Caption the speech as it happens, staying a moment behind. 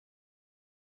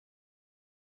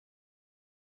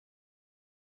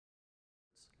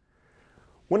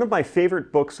One of my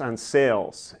favorite books on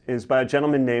sales is by a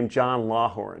gentleman named John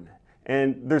Lawhorn.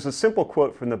 And there's a simple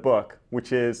quote from the book,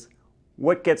 which is,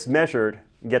 "What gets measured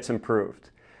gets improved."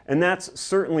 And that's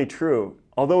certainly true,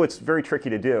 although it's very tricky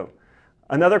to do.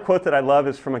 Another quote that I love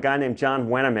is from a guy named John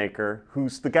Wanamaker,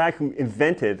 who's the guy who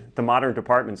invented the modern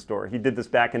department store. He did this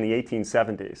back in the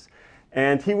 1870s.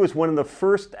 And he was one of the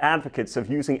first advocates of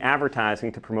using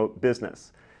advertising to promote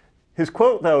business. His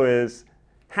quote, though, is,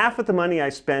 "Half of the money I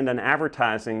spend on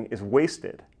advertising is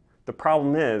wasted. The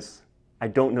problem is, I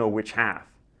don't know which half."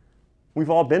 We've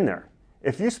all been there.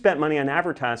 If you spent money on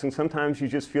advertising, sometimes you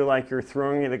just feel like you're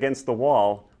throwing it against the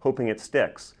wall, hoping it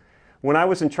sticks. When I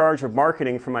was in charge of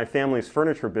marketing for my family's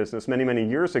furniture business many, many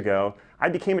years ago, I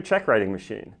became a check writing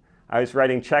machine. I was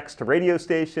writing checks to radio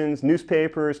stations,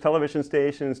 newspapers, television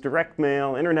stations, direct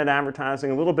mail, internet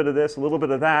advertising, a little bit of this, a little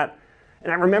bit of that.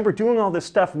 And I remember doing all this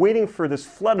stuff, waiting for this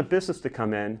flood of business to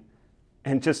come in,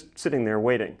 and just sitting there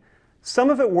waiting. Some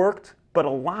of it worked, but a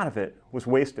lot of it was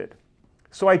wasted.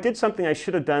 So I did something I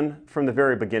should have done from the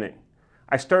very beginning.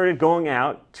 I started going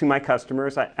out to my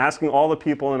customers, asking all the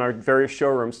people in our various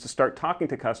showrooms to start talking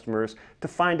to customers to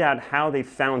find out how they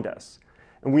found us.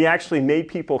 And we actually made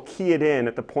people key it in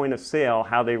at the point of sale,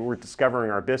 how they were discovering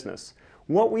our business.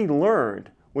 What we learned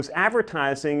was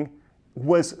advertising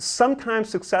was sometimes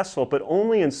successful, but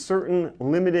only in certain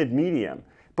limited medium.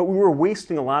 But we were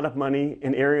wasting a lot of money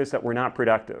in areas that were not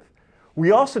productive. We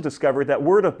also discovered that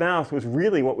word of mouth was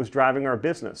really what was driving our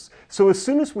business. So as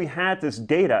soon as we had this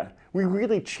data, we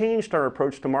really changed our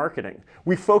approach to marketing.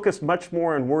 We focused much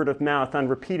more on word of mouth, on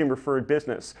repeat and referred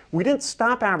business. We didn't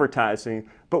stop advertising,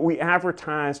 but we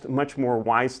advertised much more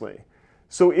wisely.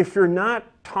 So if you're not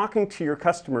talking to your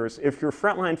customers, if your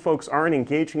frontline folks aren't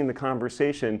engaging in the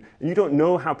conversation, and you don't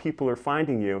know how people are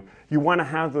finding you, you want to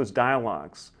have those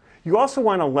dialogues. You also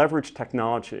want to leverage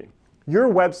technology. Your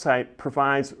website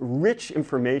provides rich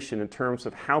information in terms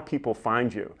of how people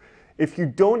find you. If you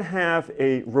don't have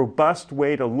a robust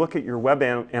way to look at your web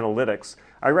analytics,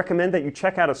 I recommend that you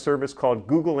check out a service called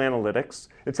Google Analytics.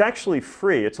 It's actually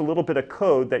free. It's a little bit of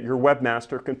code that your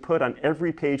webmaster can put on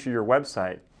every page of your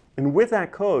website. And with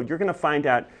that code, you're going to find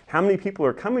out how many people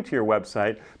are coming to your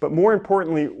website, but more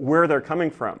importantly, where they're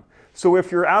coming from. So if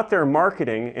you're out there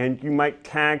marketing and you might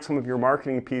tag some of your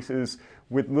marketing pieces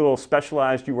with little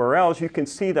specialized URLs, you can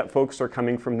see that folks are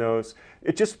coming from those.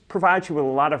 It just provides you with a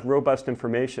lot of robust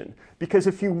information. Because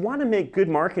if you want to make good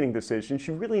marketing decisions,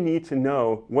 you really need to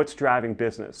know what's driving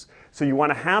business. So you want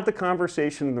to have the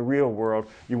conversation in the real world.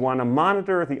 You want to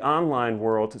monitor the online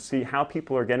world to see how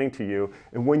people are getting to you.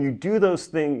 And when you do those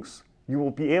things, you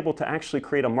will be able to actually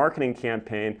create a marketing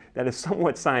campaign that is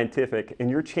somewhat scientific, and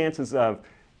your chances of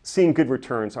seeing good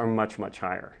returns are much, much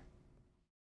higher.